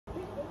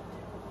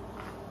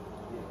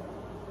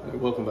Hey,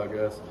 welcome back,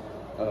 guys.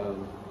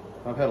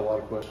 I've had a lot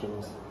of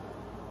questions,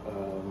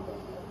 um,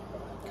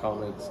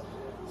 comments,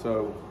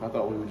 so I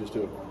thought we would just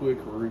do a quick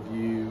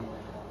review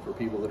for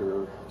people that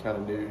are kind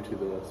of new to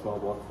the small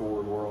block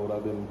Ford world.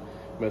 I've been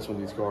messing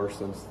with these cars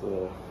since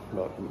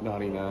about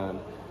 '99.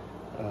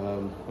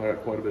 I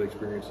got quite a bit of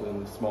experience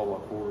in small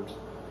block Fords,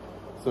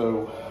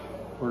 so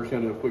we're just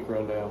gonna do a quick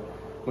rundown.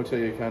 I'm gonna tell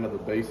you kind of the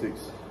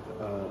basics: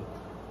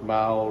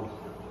 mild,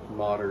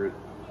 moderate,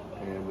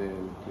 and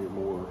then your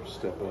more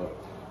step up.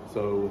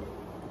 So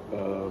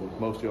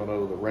most of y'all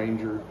know the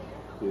Ranger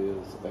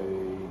is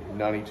a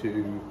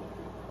 92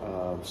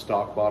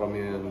 stock bottom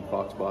end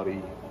Fox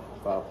body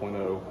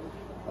 5.0.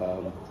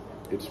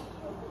 It's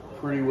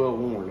pretty well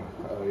worn.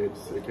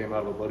 It came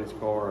out of a buddy's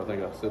car. I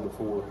think I said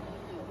before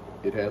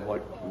it had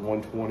like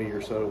 120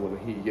 or so when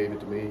he gave it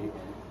to me.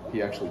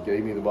 He actually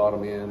gave me the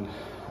bottom end.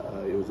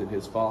 It was in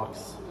his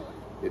Fox.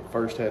 It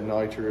first had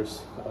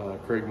nitrous.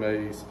 Craig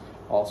Mays,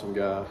 awesome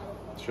guy.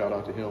 Shout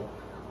out to him.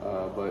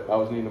 But I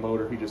was needing a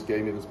motor. He just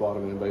gave me this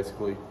bottom end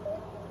basically.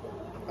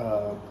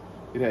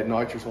 It had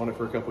nitrous on it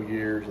for a couple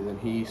years, and then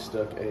he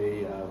stuck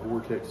a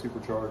Vortex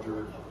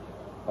supercharger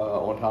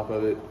on top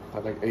of it.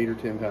 I think 8 or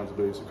 10 pounds of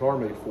boost. The car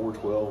made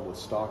 412 with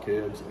stock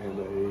heads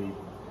and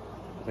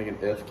I think an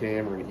F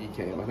cam or an E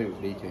cam. I think it was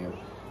an E cam,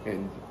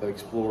 and the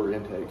Explorer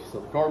intake. So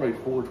the car made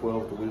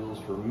 412 with the wheels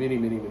for many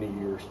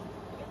years.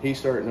 He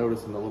started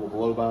noticing the little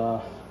blow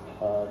by.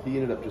 He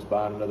ended up just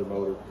buying another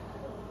motor.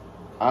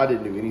 I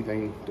didn't do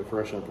anything to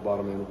freshen up the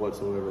bottom end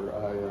whatsoever.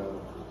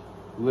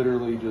 I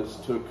literally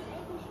just took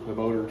the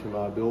motor to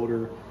my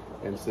builder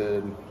and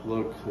said,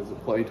 look, it's a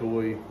play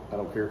toy. I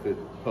don't care if it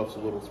puffs a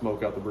little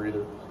smoke out the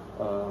breather.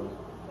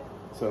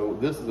 So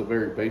this is a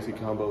very basic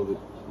combo that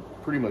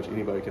pretty much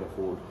anybody can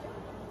afford.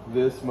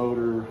 This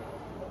motor,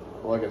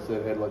 like I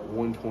said, had like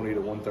 120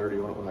 to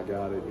 130 on it when I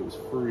got it. It was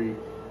free.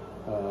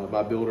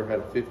 My builder had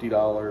a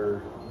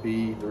 $50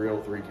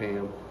 B303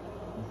 cam.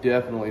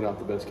 Definitely not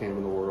the best cam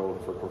in the world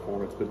for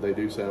performance, but they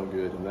do sound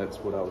good, and that's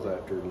what I was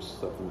after, just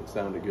something that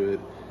sounded good,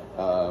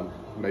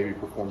 maybe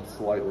performed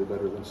slightly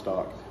better than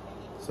stock.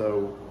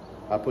 So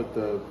I put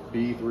the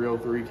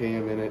B303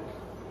 cam in it.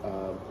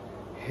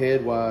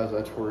 Head-wise,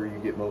 that's where you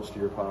get most of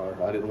your power.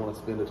 I didn't want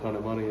to spend a ton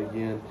of money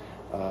again,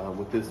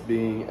 with this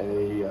being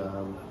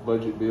a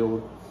budget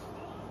build.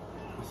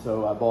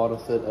 So I bought a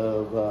set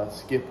of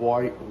Skip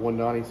White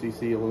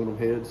 190cc aluminum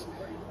heads.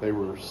 They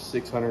were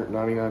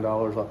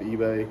 $699 off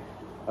eBay.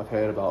 I've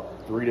had about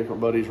 3 different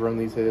buddies run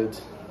these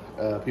heads.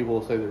 People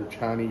will say they're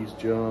Chinese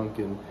junk,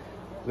 and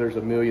there's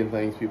a million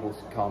things people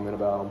comment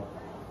about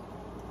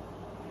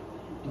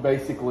them.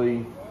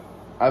 Basically,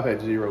 I've had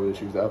 0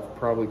 issues. I've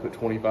probably put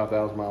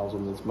 25,000 miles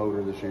on this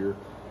motor this year.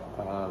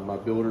 My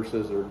builder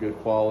says they're good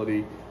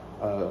quality.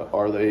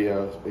 Are they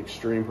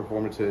extreme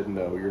performance head?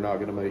 No, you're not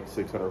going to make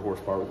 600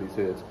 horsepower with these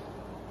heads.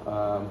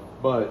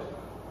 But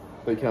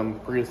they come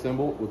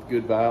pre-assembled with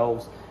good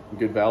valves and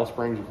good valve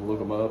springs. You can look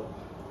them up.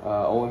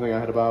 Only thing I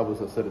had to buy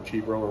was a set of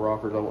cheap roller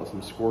rockers. I want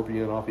some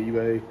Scorpion off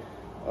eBay,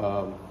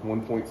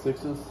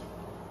 1.6s.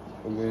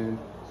 And then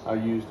I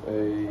used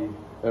a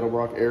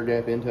Edelbrock air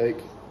gap intake.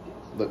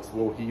 Lets a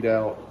little heat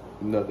out,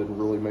 nothing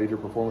really major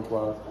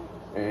performance-wise.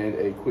 And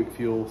a Quick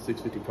Fuel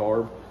 650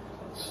 carb.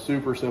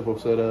 Super simple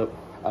setup.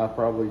 I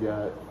probably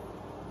got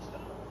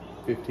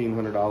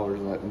 $1,500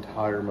 in that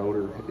entire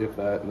motor, if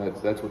that, and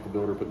that's with the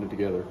builder putting it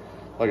together.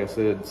 Like I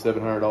said,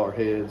 $700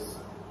 heads,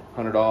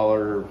 $100,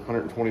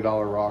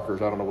 $120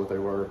 rockers, I don't know what they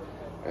were,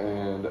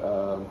 and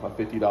a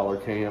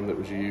 $50 cam that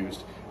was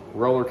used.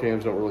 Roller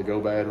cams don't really go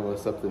bad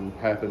unless something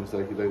happens.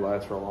 They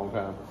last for a long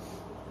time.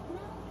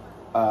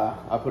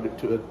 I put it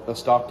to a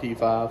stock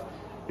T5.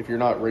 If you're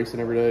not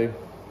racing every day,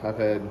 I've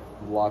had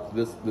lots.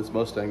 This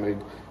Mustang made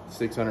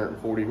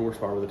 640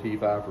 horsepower with a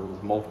T5 for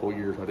multiple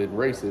years. I didn't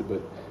race it,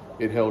 but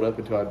it held up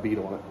until I beat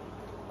on it.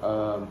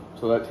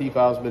 So that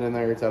T5's been in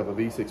there. It's out of a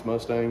V6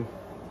 Mustang.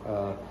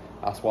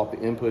 I swapped the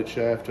input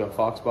shaft to a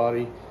Fox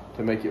body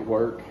to make it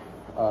work,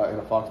 and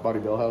a Fox body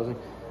bell housing.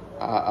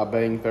 I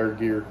bang 3rd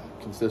gear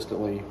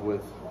consistently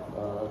with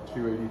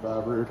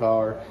 285 rear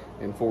tire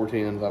and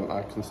 410s.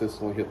 I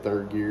consistently hit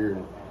 3rd gear,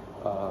 and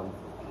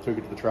took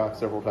it to the track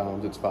several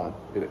times. It's fine.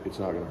 It's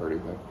not going to hurt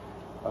anything.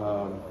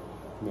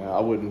 Now,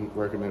 I wouldn't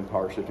recommend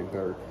power shifting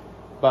 3rd.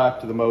 Back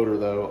to the motor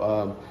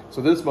though.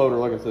 So this motor,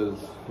 like I said,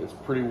 is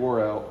pretty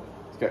wore out.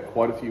 It's got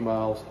quite a few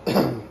miles.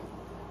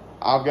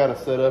 I've got a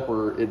setup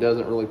where it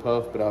doesn't really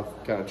puff, but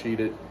I've kind of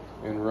cheated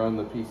and run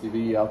the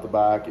PCV out the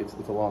back. It's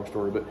a long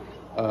story, but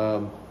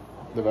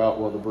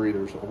the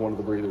breathers, one of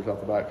the breathers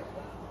out the back.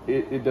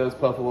 It does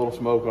puff a little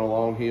smoke on a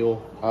long hill.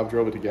 I've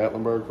drove it to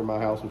Gatlinburg from my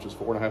house, which is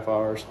 4.5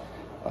 hours.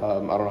 I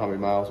don't know how many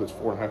miles. It's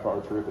 4.5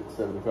 hour trip at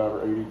 75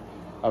 or 80.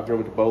 I've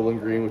drove it to Bowling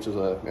Green, which is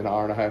an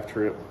hour-and-a-half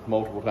trip,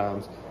 multiple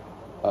times.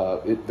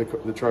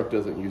 The truck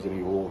doesn't use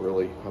any oil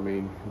really. I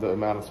mean, the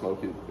amount of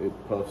smoke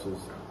it puffs is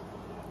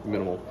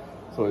minimal.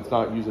 So it's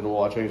not using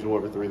oil. I changed the oil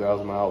every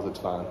 3,000 miles. It's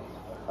fine.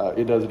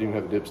 It doesn't even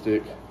have a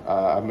dipstick.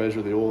 I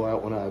measure the oil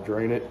out when I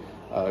drain it.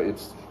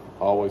 It's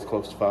always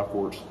close to 5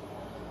 quarts.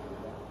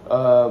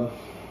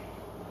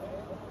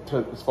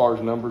 as far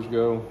as numbers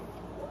go,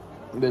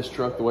 this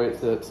truck, the way it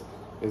sits,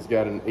 it's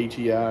got an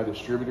HEI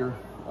distributor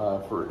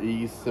for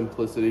ease,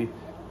 simplicity,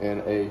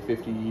 and a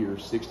 $50 or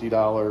 $60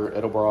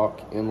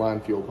 Edelbrock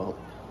inline fuel pump.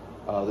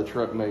 The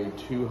truck made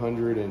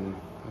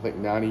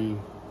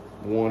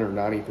 291 or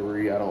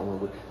 93, I don't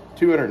remember,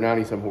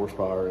 290 some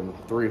horsepower and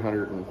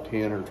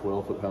 310 or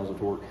 12 foot-pounds of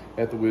torque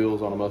at the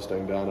wheels on a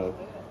Mustang dyno.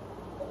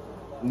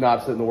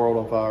 Not setting the world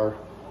on fire,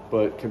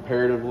 but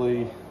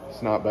comparatively,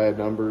 it's not bad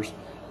numbers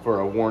for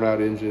a worn-out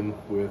engine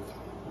with,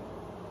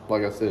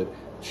 like I said,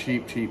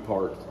 cheap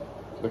parts.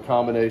 The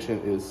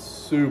combination is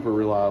super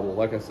reliable.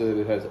 Like I said,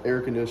 it has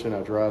air conditioning.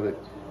 I drive it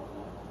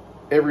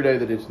every day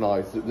that it's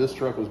nice. This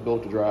truck was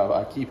built to drive.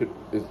 I keep it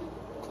as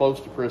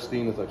close to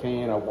pristine as I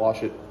can. I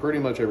wash it pretty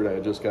much every day. I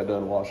just got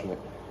done washing it.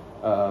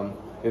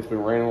 It's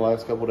been raining the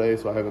last couple of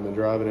days, so I haven't been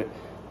driving it.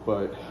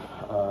 But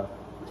as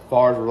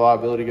far as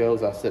reliability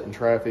goes, I sit in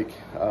traffic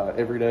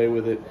every day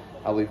with it.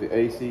 I leave the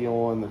AC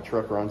on. The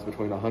truck runs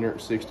between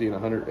 160 and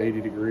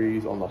 180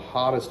 degrees. On the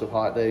hottest of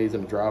hot days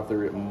in a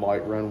drive-through, it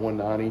might run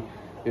 190.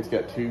 It's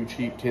got two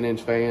cheap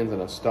 10-inch fans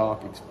and a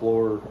stock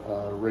Explorer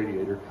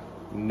radiator.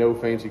 No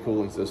fancy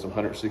cooling system,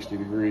 160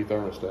 degree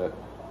thermostat.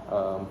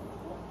 I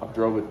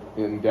drove it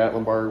in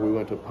Gatlinburg. We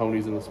went to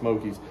Ponies in the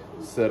Smokies,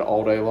 sat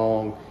all day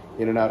long,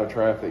 in and out of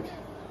traffic,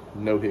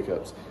 no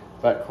hiccups.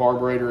 That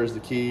carburetor is the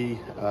key.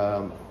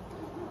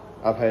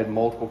 I've had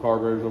multiple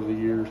carburetors over the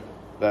years.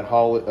 That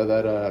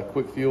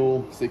Quick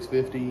Fuel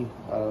 650, in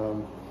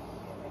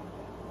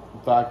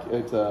fact,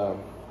 it's I'm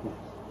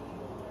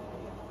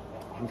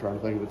trying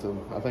to think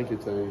of I think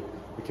it's a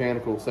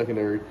mechanical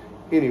secondary.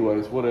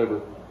 Anyways,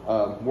 whatever,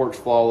 works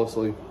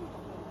flawlessly.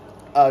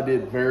 I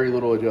did very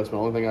little adjustment. The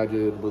only thing I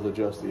did was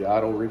adjust the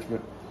idle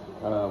enrichment.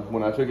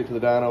 When I took it to the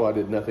dyno, I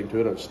did nothing to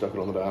it. I just stuck it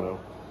on the dyno.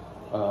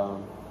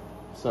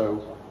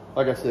 So,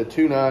 like I said,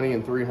 290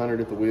 and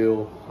 300 at the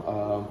wheel.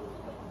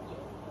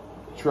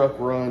 Truck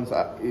runs,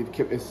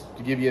 it's,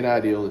 to give you an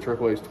idea, the truck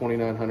weighs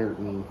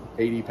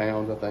 2,980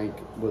 pounds, I think,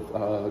 with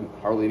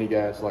hardly any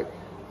gas, like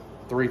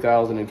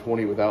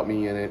 3,020 without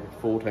me in it,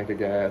 full tank of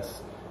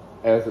gas,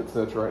 as it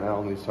sits right now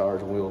on these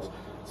tires and wheels.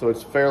 So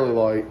it's fairly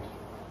light,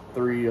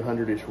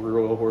 300-ish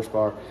rear wheel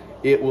horsepower.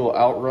 It will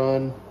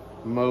outrun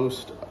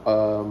most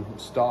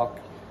stock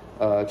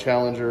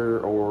Challenger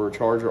or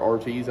Charger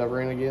RTs I've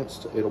ran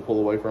against. It'll pull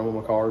away from them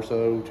a car or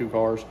so, 2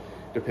 cars,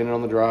 depending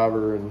on the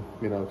driver and,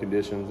 you know,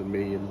 conditions and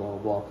me and blah,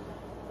 blah,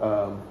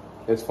 blah.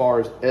 As far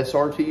as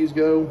SRTs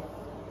go,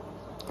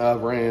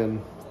 I've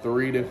ran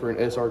 3 different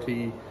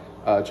SRT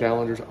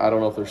Challengers. I don't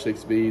know if they're 6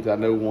 speeds. I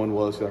know one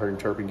was, because I heard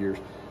chirping gears.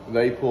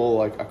 They pull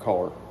like a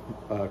car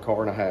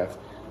and a half.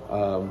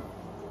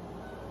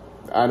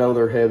 I know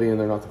they're heavy and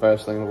they're not the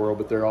fastest thing in the world,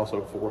 but they're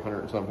also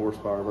 400 and some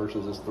horsepower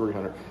versus this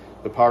 300.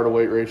 The power to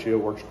weight ratio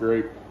works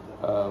great.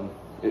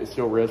 It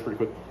still revs pretty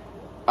quick.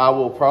 I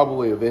will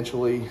probably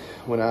eventually,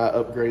 when I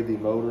upgrade the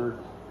motor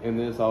in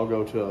this, I'll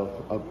go to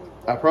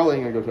I probably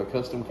ain't gonna go to a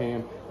custom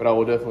cam, but I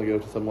will definitely go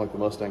to something like the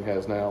Mustang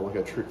has now, like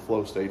a Trick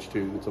Flow Stage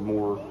 2. It's a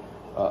more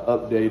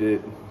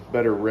updated,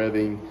 better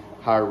revving,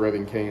 higher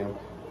revving cam.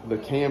 The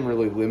cam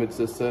really limits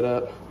this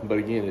setup, but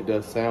again, it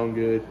does sound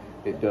good.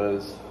 It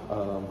does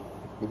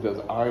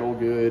idle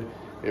good.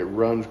 It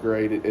runs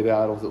great. It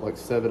idles at like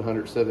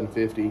 700,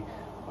 750.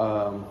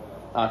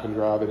 I can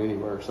drive it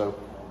anywhere. So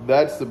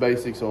that's the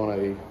basics on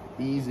a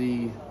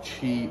easy,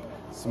 cheap,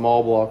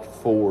 small block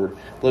Ford.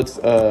 Let's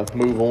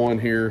move on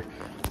here.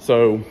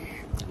 So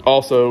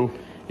also,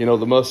 you know,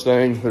 the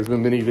Mustang, there's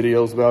been many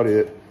videos about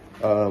it.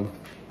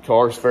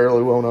 Car's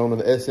fairly well known in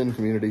the SN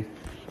community.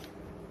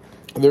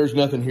 There's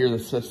nothing here that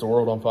sets the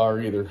world on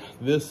fire either.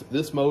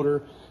 This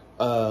motor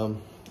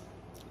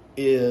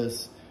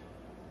is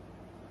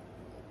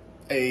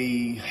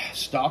a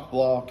stock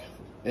block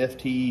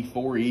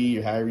FT4E,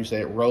 or however you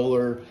say it,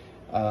 roller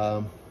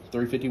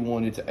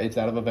 351. It's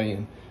out of a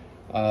van.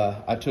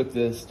 I took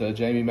this to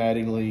Jamie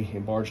Mattingly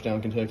in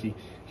Bardstown, Kentucky.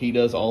 He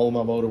does all of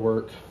my motor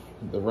work,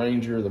 the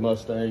Ranger, the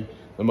Mustang,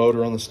 the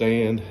motor on the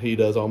stand. He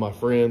does all my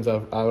friends. I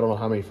don't know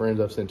how many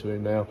friends I've sent to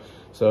him now.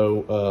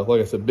 So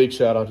like I said, big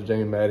shout out to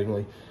Jamie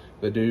Mattingly.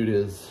 The dude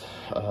is,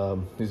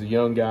 he's a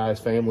young guy. His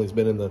family's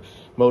been in the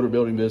motor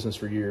building business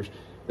for years.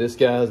 This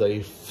guy's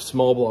a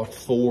small block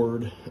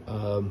Ford.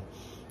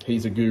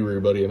 He's a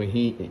guru, buddy. I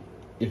mean,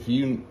 if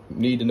you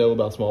need to know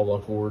about small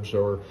block Fords,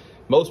 or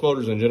most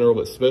motors in general,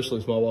 but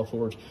especially small block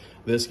Fords,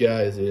 this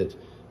guy is it.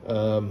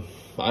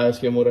 I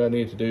asked him what I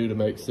needed to do to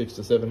make 600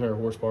 to 700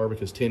 horsepower,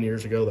 because 10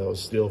 years ago, that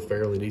was still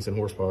fairly decent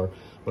horsepower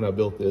when I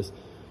built this.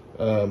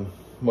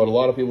 What a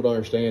lot of people don't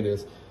understand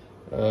is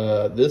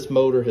this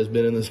motor has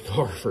been in this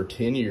car for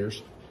 10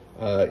 years.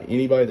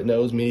 Anybody that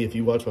knows me, if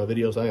you watch my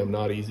videos, I am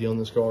not easy on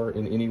this car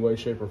in any way,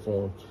 shape, or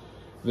form.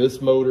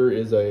 This motor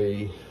is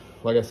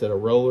like I said, a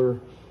roller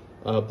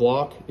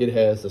block. It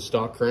has a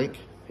stock crank.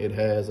 It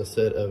has a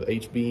set of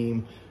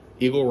H-beam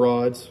Eagle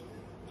rods.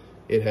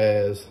 It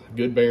has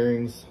good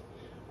bearings,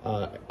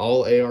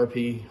 all ARP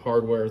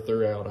hardware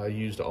throughout. I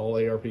used all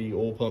ARP,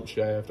 oil pump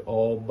shaft,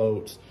 all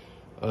bolts.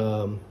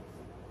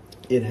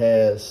 It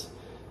has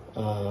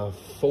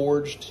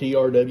Forged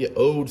TRW,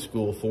 old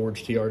school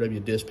forged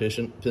TRW disc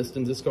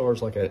pistons. This car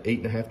is like an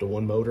 8.5 to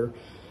 1 motor.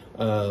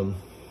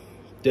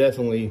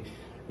 Definitely,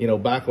 you know,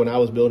 back when I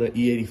was building an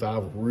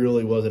E85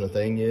 really wasn't a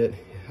thing yet.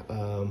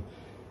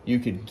 You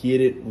could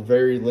get it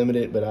very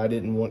limited, but I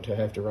didn't want to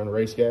have to run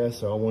race gas,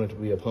 so I wanted it to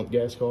be a pump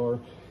gas car,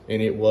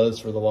 and it was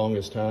for the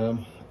longest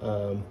time.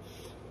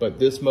 But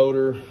this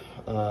motor,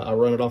 I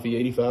run it off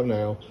E85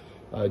 now,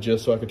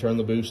 just so I could turn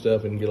the boost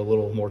up and get a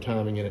little more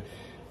timing in it.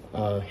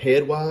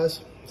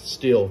 Head-wise,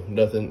 still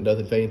nothing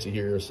fancy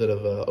here. A set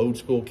of old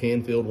school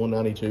Canfield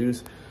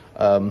 192s.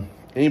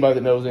 Anybody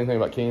that knows anything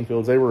about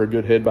Canfields, they were a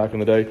good head back in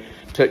the day.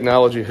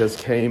 Technology has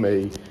came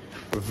a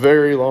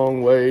very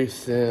long way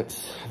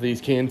since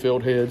these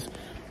Canfield heads.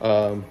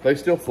 They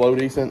still flow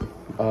decent.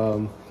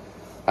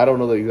 I don't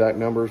know the exact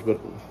numbers, but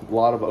a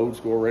lot of old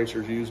school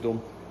racers used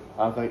them.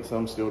 I think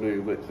some still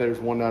do, but there's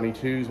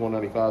 192s,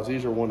 195s.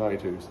 These are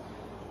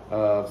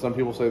 192s. Some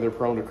people say they're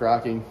prone to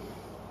cracking.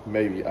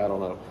 Maybe, I don't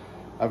know.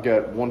 I've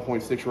got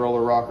 1.6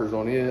 roller rockers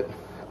on it,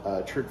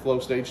 Trick Flow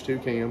Stage 2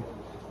 cam,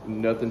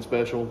 nothing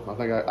special. I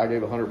think I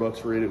gave $100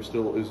 for it. It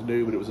was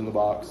new, but it was in the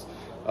box,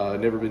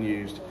 never been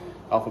used.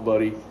 Off a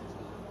buddy.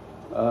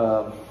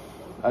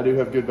 I do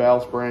have good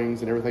valve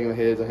springs and everything in the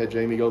heads. I had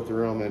Jamie go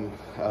through them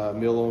and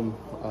mill them.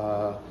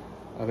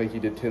 I think he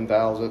did 10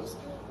 thousandths.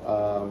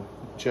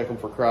 Check them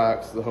for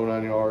cracks, the whole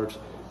 9 yards,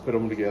 put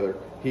them together.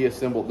 He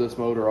assembled this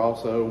motor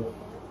also.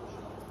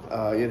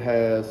 It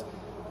has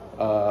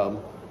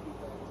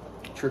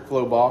Trick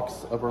Flow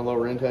box, upper and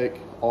lower intake,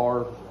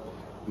 R,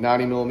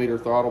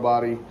 90mm throttle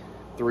body,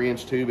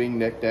 3-inch tubing,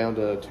 neck down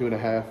to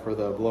 2.5 for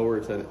the blower.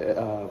 It's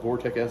a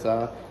Vortec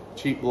SI,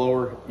 cheap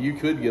blower. You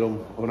could get them.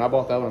 When I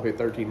bought that one, I paid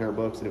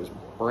 $1,300 and it was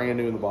brand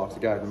new in the box.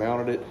 The guy had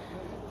mounted it,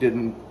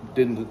 didn't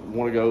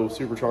want to go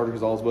supercharger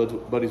because all his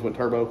buddies went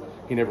turbo.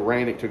 He never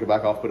ran it, took it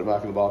back off, put it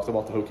back in the box. I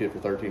bought the whole kit for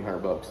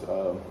 $1,300.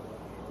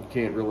 You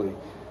can't really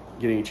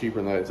get any cheaper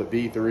than that. It's a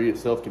V3,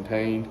 it's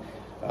self-contained.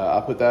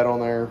 I put that on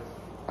there.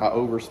 I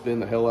overspin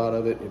the hell out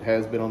of it. It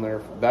has been on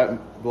there.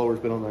 That blower's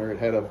been on there. It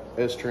had a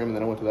S trim, and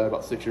then I went to that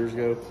about 6 years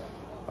ago.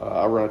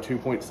 I run a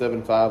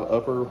 2.75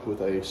 upper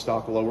with a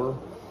stock lower.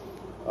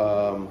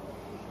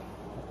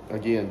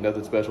 Again,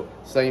 nothing special.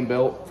 Same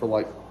belt for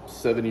like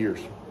 7 years.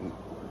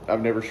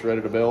 I've never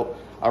shredded a belt.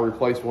 I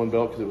replaced one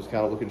belt because it was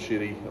kind of looking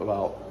shitty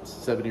about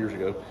 7 years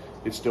ago.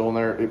 It's still in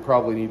there. It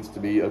probably needs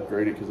to be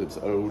upgraded because it's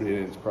old and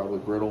it's probably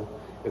brittle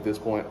at this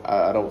point.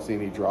 I don't see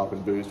any drop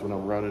in boost when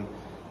I'm running.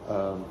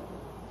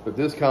 But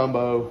this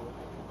combo,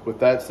 with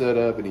that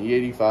setup, an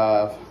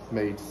E85,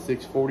 made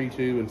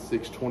 642 and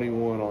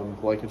 621 on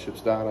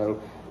Blankenship's dyno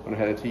when I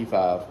had a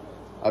T5.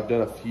 I've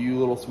done a few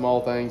little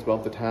small things,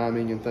 bumped the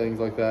timing and things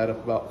like that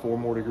up about 4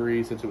 more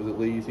degrees since it was at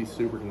Lee's. He's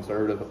super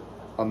conservative,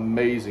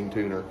 amazing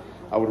tuner.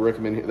 I would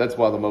recommend it. That's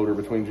why the motor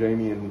between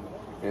Jamie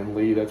and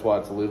Lee, that's why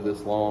it's lived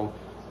this long.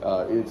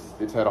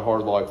 It's had a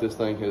hard life. This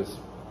thing has,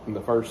 in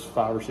the first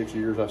 5 or 6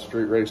 years, I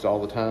street raced all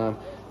the time.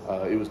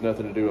 It was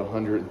nothing to do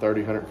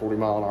 130, 140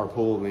 mile an hour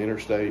pull in the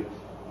interstate.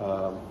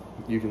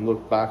 You can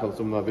look back on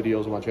some of my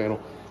videos on my channel.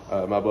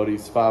 My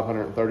buddy's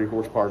 530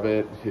 horsepower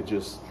vet, it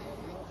just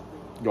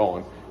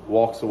gone,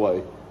 walks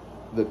away.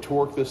 The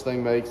torque this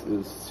thing makes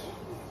is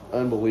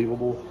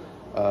unbelievable,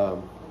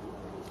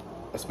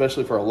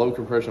 especially for a low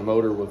compression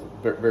motor with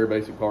very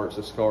basic parts.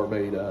 This car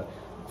made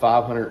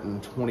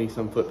 520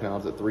 some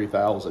foot-pounds at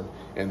 3,000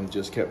 and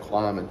just kept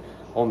climbing.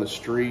 On the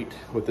street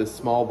with this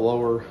small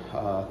blower,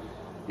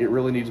 it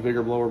really needs a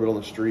bigger blower, but on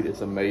the street,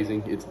 it's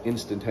amazing. It's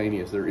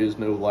instantaneous. There is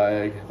no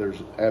lag.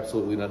 There's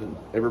absolutely nothing.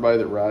 Everybody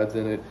that rides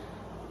in it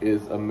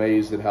is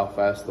amazed at how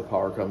fast the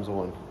power comes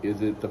on.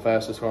 Is it the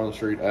fastest car on the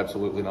street?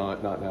 Absolutely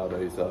not. Not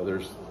nowadays.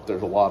 There's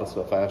a lot of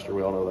stuff faster.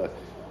 We all know that.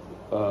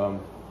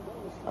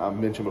 I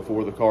mentioned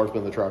before, the car's been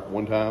on the track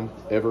one time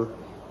ever.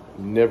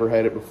 Never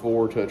had it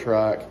before to a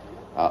track.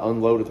 I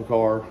unloaded the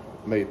car,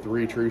 made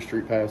 3 true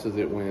street passes.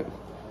 It went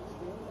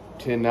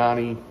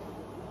 1090,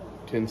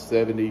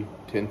 1070,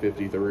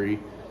 1053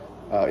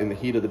 in the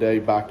heat of the day,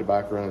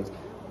 back-to-back runs.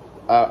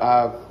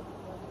 I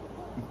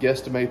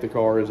guesstimate the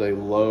car is a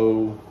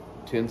low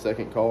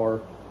 10-second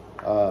car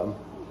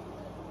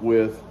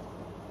with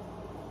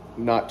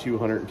not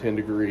 210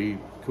 degree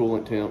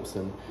coolant temps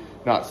and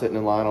not sitting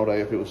in line all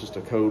day if it was just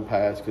a code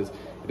pass, because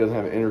it doesn't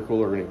have an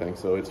intercooler or anything,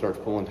 so it starts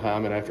pulling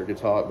time in after it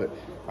gets hot. But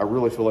I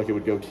really feel like it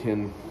would go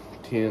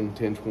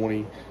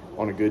 1020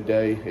 on a good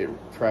day. It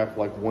trapped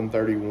like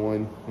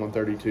 131,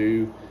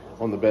 132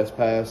 on the best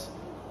pass.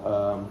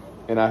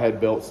 And I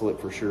had belt slip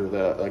for sure.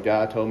 A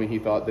guy told me he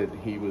thought that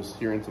he was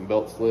hearing some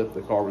belt slip.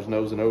 The car was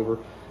nosing over.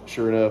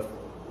 Sure enough,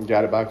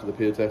 got it back to the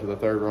pits after the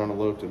 3rd run. I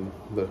looked and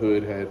the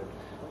hood had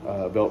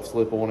belt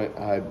slip on it.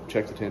 I had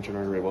checked the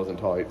tensioner, it wasn't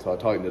tight, so I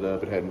tightened it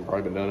up. It hadn't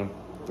probably been done in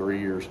 3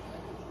 years.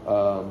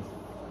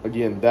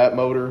 Again, that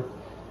motor,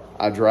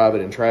 I drive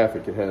it in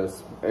traffic. It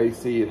has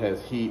AC, it has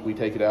heat. We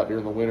take it out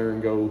during the winter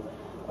and go,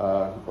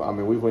 I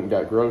mean, we went and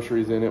got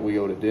groceries in it. We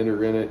go to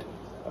dinner in it.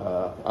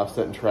 I've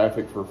sat in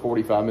traffic for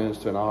 45 minutes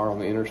to an hour on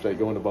the interstate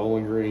going to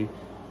Bowling Green.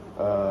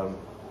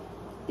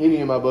 any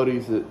of my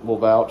buddies that will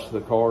vouch,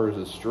 the car is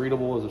as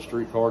streetable as a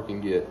street car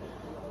can get.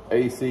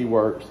 AC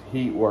works,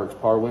 heat works,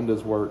 power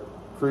windows work,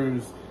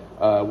 cruise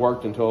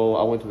worked until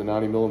I went to the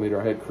 90mm.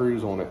 I had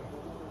cruise on it.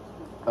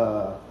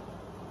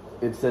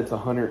 It sets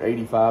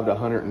 185 to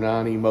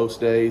 190 most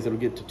days. It'll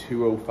get to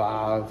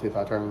 205 if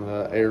I turn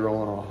the air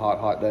on a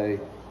hot day.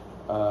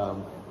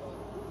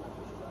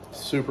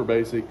 Super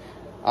basic.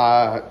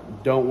 I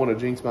don't want to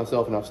jinx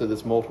myself, and I've said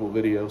this multiple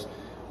videos.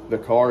 The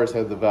car has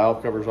had the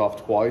valve covers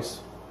off twice,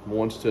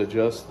 once to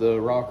adjust the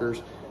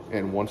rockers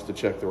and once to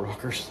check the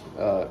rockers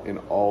in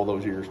all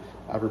those years.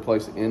 I've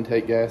replaced the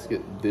intake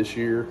gasket this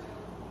year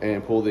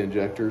and pulled the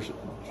injectors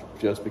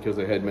just because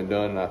they hadn't been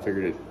done, and I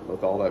figured it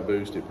with all that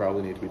boost, it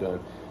probably needed to be done.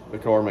 The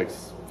car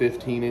makes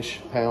 15-ish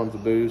pounds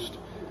of boost.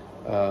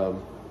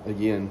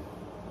 Again,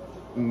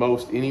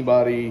 most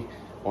anybody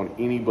on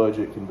any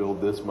budget can build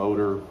this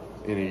motor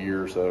in a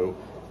year or so.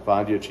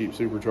 Find you a cheap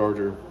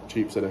supercharger,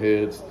 cheap set of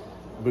heads.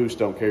 Boost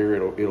don't care.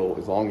 It'll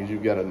as long as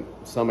you've got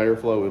some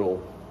airflow,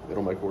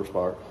 it'll make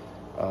horsepower.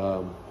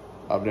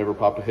 I've never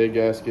popped a head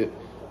gasket.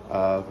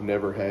 I've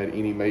never had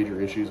any major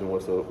issues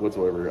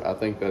whatsoever. I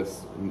think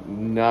that's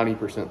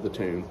 90% the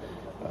tune.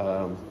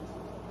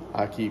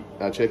 I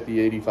check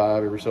the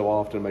E85 every so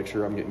often to make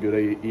sure I'm getting good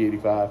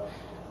E85.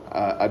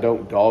 I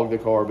don't dog the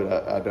car,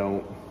 but I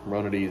don't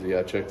run it easy.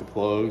 I check the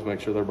plugs, make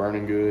sure they're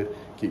burning good,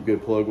 keep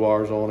good plug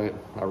wires on it.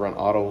 I run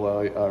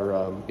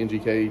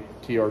NGK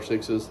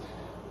TR6s,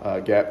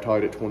 gap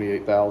tight at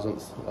 28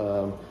 thousandths.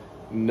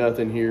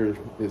 Nothing here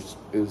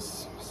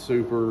is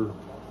super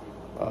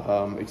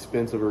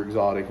expensive or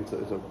exotic. It's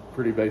a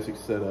pretty basic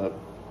setup.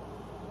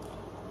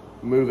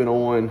 Moving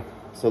on.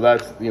 So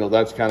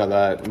that's kind of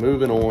that.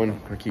 Moving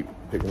on, I keep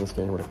picking this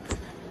camera.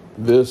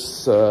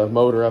 This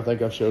motor, I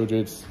think I showed you,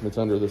 it's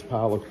under this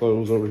pile of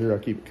clothes over here. I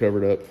keep it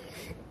covered up.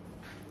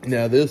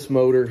 Now this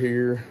motor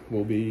here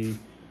will be,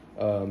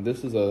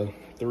 this is a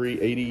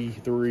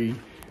 383.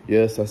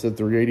 Yes, I said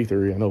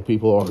 383. I know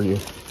people argue.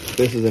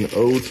 This is an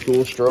old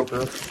school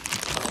stroker.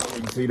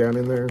 You can see down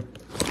in there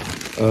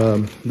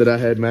that I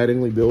had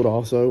Mattingly build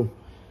also.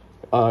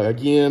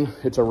 Again,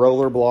 it's a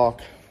roller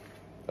block.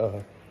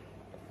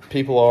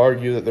 People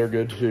argue that they're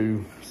good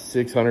to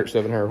 600,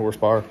 700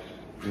 horsepower.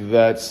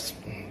 That's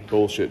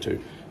bullshit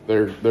too.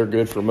 They're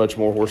good for much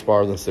more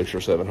horsepower than 600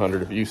 or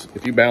 700.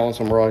 If you balance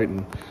them right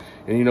and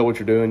you know what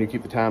you're doing, you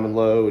keep the timing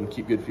low and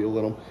keep good fuel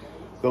in them,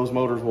 those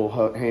motors will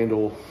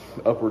handle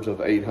upwards of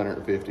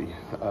 850,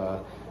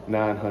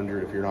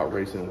 900 if you're not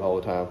racing it all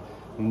the time.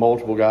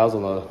 Multiple guys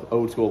on the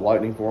old school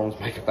Lightning forums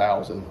make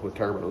 1,000 with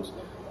turbos.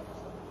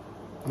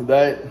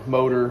 That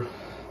motor,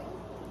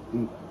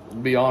 to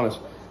be honest,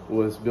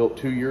 was built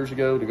 2 years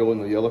ago to go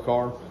in the yellow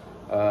car,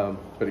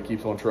 but it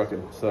keeps on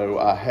trucking. So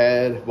I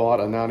had bought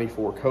a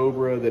 94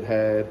 Cobra that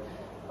had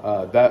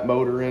that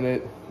motor in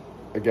it.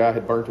 A guy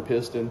had burnt a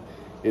piston.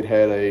 It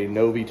had a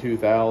Novi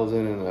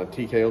 2000 and a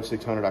TKO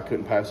 600. I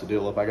couldn't pass the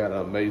deal up. I got an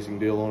amazing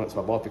deal on it,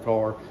 so I bought the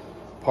car,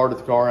 parted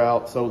the car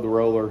out, sold the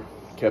roller,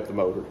 kept the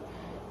motor.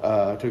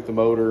 Took the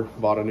motor,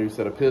 bought a new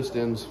set of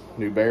pistons,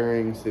 new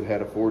bearings. It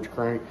had a forged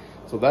crank.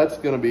 So that's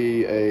going to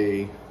be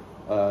a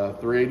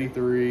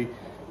 383,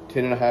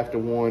 10.5 to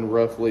 1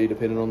 roughly,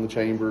 depending on the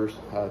chambers,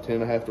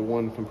 10.5 to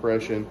 1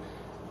 compression.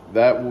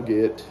 That will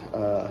get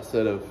a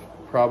set of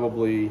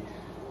probably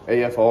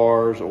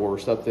AFRs or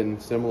something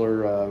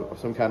similar,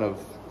 some kind of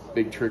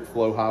big trick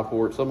flow high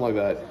port, something like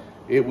that.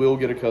 It will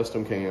get a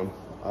custom cam.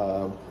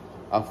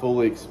 I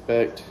fully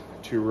expect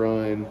to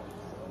run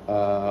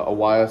a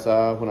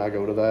YSI when I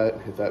go to that.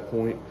 At that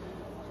point,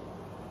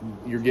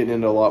 you're getting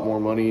into a lot more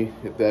money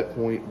at that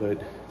point,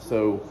 but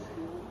so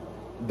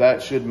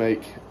that should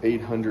make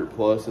 800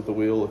 plus at the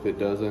wheel. If it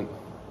doesn't,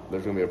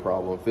 there's gonna be a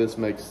problem. If this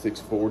makes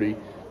 640,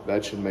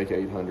 that should make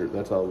 800.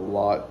 That's a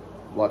lot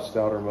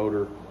stouter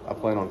motor. I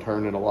plan on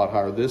turning it a lot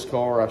higher. This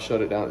car, I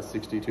shut it down at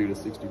 62 to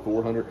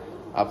 6400.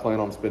 I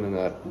plan on spinning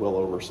that well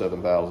over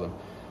 7,000.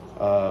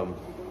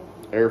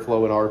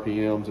 Airflow and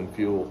RPMs and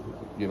fuel,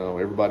 you know,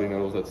 everybody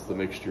knows that's the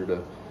mixture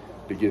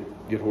to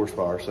get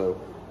horsepower. So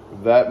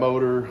that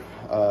motor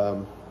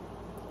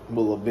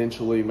will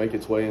eventually make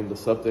its way into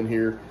something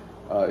here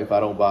if I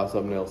don't buy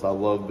something else. I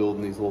love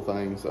building these little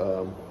things.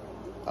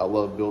 I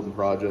love building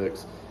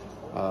projects.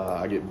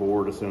 I get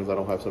bored as soon as I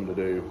don't have something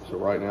to do. So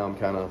right now I'm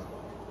kind of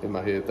in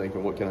my head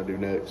thinking, what can I do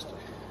next?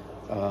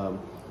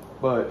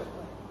 But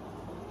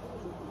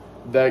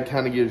that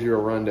kind of gives you a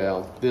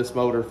rundown. This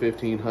motor,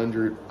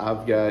 1500,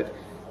 I've got,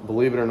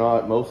 believe it or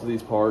not, most of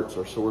these parts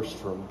are sourced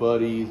from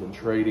buddies and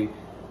trading.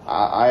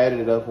 I added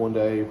it up one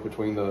day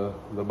between the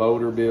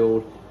motor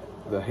build,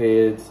 the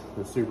heads,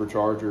 the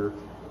supercharger,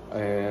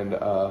 and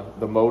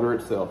the motor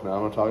itself. Now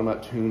I'm not talking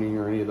about tuning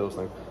or any of those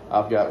things.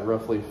 I've got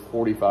roughly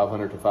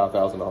 $4,500 to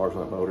 $5,000 on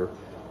that motor.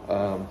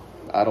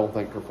 I don't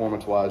think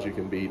performance-wise you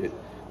can beat it.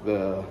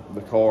 The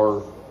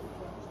car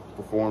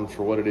performs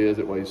for what it is.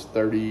 It weighs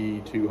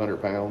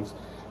 3,200 pounds.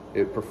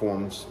 It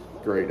performs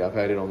great. I've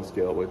had it on the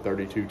scale. It weighed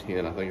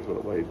 3,210, I think is what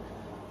it weighed.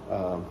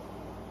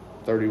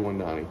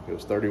 3,190. It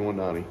was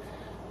 3,190.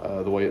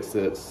 The way it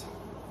sits,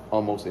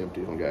 almost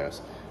empty on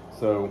gas.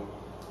 So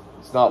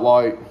It's not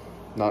light,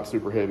 not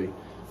super heavy.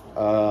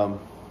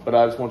 But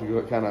I just want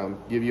to kind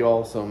of give you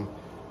all some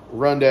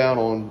rundown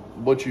on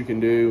what you can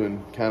do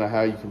and kind of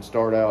how you can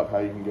start out, how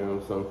you can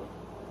go. So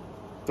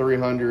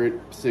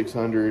 300,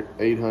 600,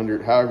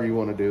 800, however you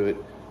want to do it.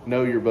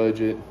 Know your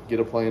budget, get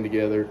a plan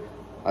together.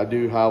 I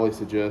do highly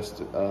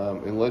suggest,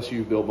 unless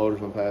you've built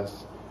motors in the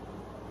past,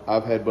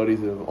 I've had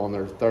buddies that on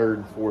their third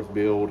and fourth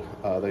build,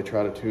 they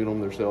try to tune them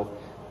themselves.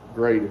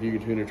 Great, if you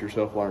can tune it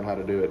yourself, learn how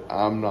to do it.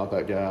 I'm not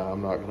that guy.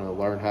 I'm not going to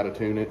learn how to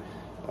tune it.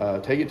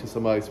 Take it to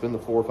somebody, spend the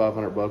 $400 or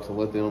 $500 and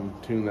let them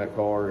tune that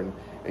car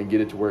and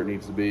get it to where it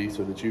needs to be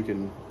so that you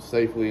can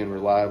safely and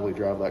reliably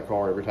drive that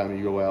car every time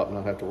you go out and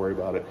not have to worry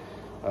about it.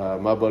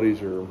 My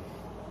buddies are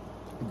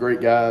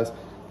great guys,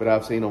 but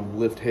I've seen them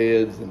lift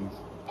heads and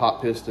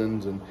pop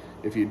pistons, and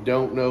if you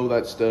don't know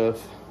that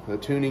stuff, the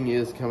tuning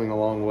is coming a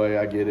long way.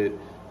 I get it.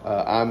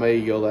 I may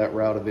go that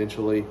route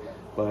eventually,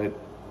 but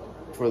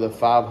for the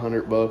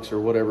 $500 or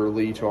whatever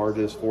Lee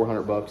charges,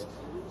 $400,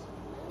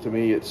 to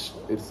me it's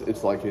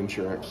like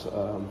insurance.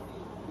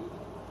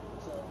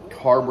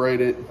 Carburet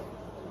it.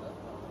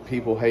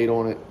 People hate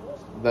on it.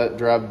 That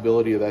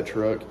drivability of that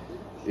truck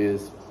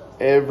is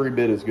every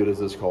bit as good as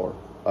this car.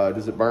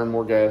 Does it burn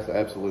more gas?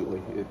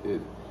 Absolutely.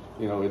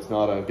 You know, it's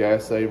not a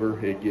gas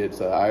saver. It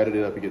gets, I added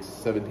it up, it gets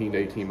 17 to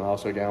 18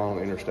 miles per gallon on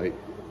the interstate.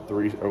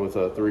 With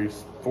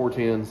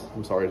 410s,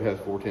 I'm sorry, it has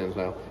 410s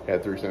now. It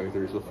had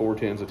 373s, so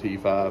 410s, a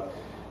T5,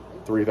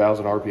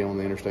 3,000 RPM on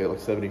the interstate, like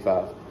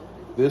 75.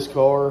 This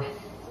car,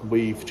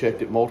 we've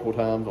checked it multiple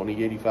times. On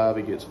E85,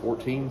 it gets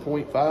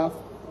 14.5,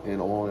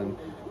 and on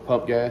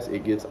pump gas,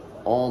 it gets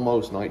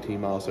almost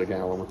 19 miles per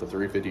gallon with the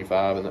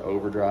 355 and the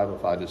overdrive.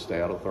 If I just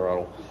stay out of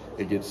throttle,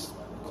 it gets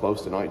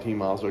close to 19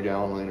 miles per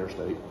gallon on the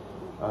interstate.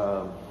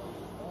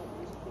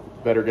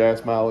 Better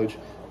gas mileage,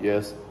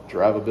 yes.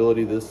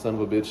 Drivability, this son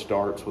of a bitch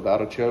starts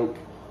without a choke.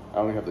 I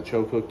don't even have the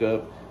choke hooked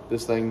up.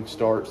 This thing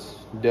starts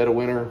dead of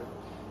winter,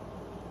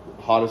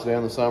 hottest day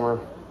in the summer,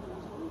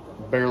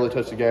 barely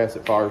touch the gas,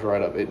 it fires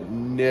right up. It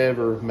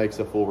never makes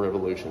a full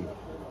revolution.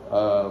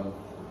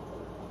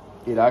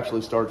 It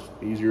actually starts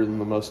easier than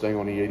the Mustang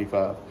on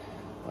E85.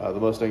 The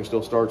Mustang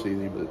still starts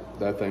easy, but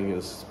that thing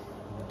is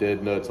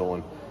dead nuts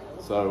on.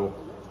 So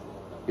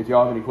if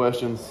y'all have any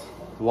questions,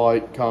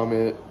 like,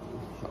 comment,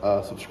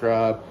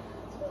 subscribe.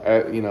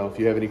 You know, if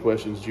you have any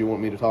questions you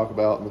want me to talk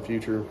about in the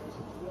future,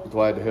 I'm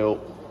glad to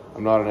help.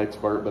 I'm not an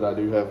expert, but I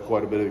do have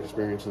quite a bit of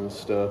experience in this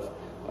stuff.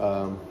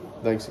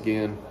 Thanks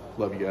again.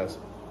 Love you guys.